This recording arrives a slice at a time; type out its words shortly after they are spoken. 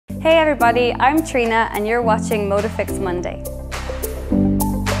Hey everybody, I'm Triona and you're watching Modafix Monday.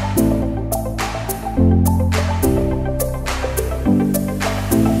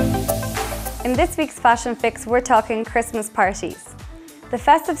 In this week's Fashion Fix, we're talking Christmas parties. The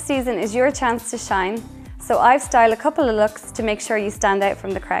festive season is your chance to shine, so I've styled a couple of looks to make sure you stand out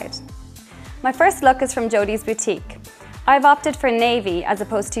from the crowd. My first look is from Jodie's Boutique. I've opted for navy as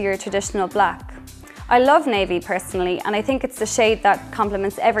opposed to your traditional black. I love navy personally, and I think it's the shade that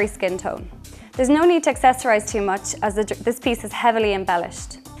complements every skin tone. There's no need to accessorize too much as this piece is heavily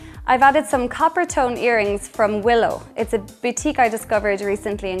embellished. I've added some copper tone earrings from Willow. It's a boutique I discovered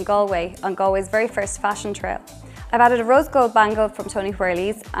recently in Galway, on Galway's very first fashion trail. I've added a rose gold bangle from Tony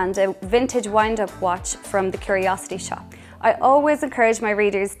Whirley's and a vintage wind-up watch from the Curiosity Shop. I always encourage my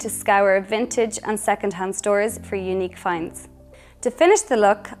readers to scour vintage and second-hand stores for unique finds. To finish the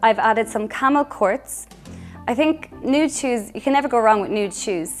look, I've added some camel quartz. I think nude shoes, you can never go wrong with nude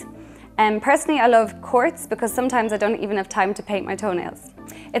shoes. Personally, I love quartz because sometimes I don't even have time to paint my toenails.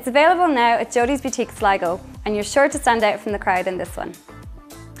 It's available now at Jodie's Boutique Sligo, and you're sure to stand out from the crowd in this one.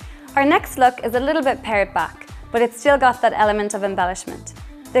 Our next look is a little bit pared back, but it's still got that element of embellishment.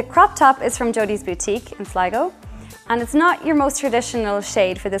 The crop top is from Jodie's Boutique in Sligo, and it's not your most traditional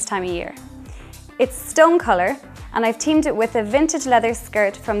shade for this time of year. It's stone colour, and I've teamed it with a vintage leather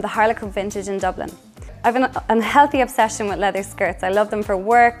skirt from the Harlequin Vintage in Dublin. I've an unhealthy obsession with leather skirts. I love them for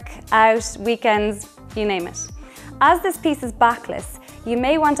work, out, weekends, you name it. As this piece is backless, you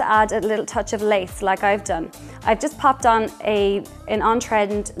may want to add a little touch of lace like I've done. I've just popped on an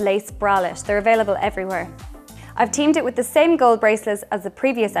on-trend lace bralette. They're available everywhere. I've teamed it with the same gold bracelets as the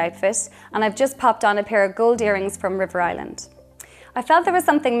previous outfit, and I've just popped on a pair of gold earrings from River Island. I felt there was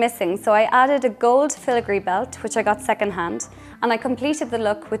something missing, so I added a gold filigree belt, which I got secondhand, and I completed the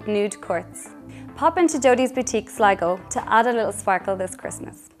look with nude quartz. Pop into Jodie's Boutique Sligo to add a little sparkle this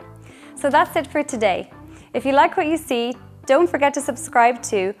Christmas. So that's it for today. If you like what you see, don't forget to subscribe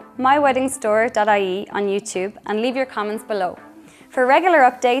to MyWeddingStore.ie on YouTube and leave your comments below. For regular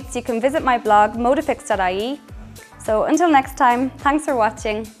updates, you can visit my blog Modafix.ie. So until next time, thanks for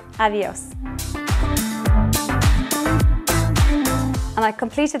watching, adios. And I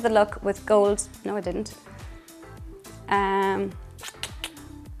completed the look with gold, no I didn't.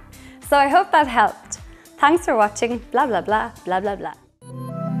 So I hope that helped. Thanks for watching, blah blah blah, blah blah blah.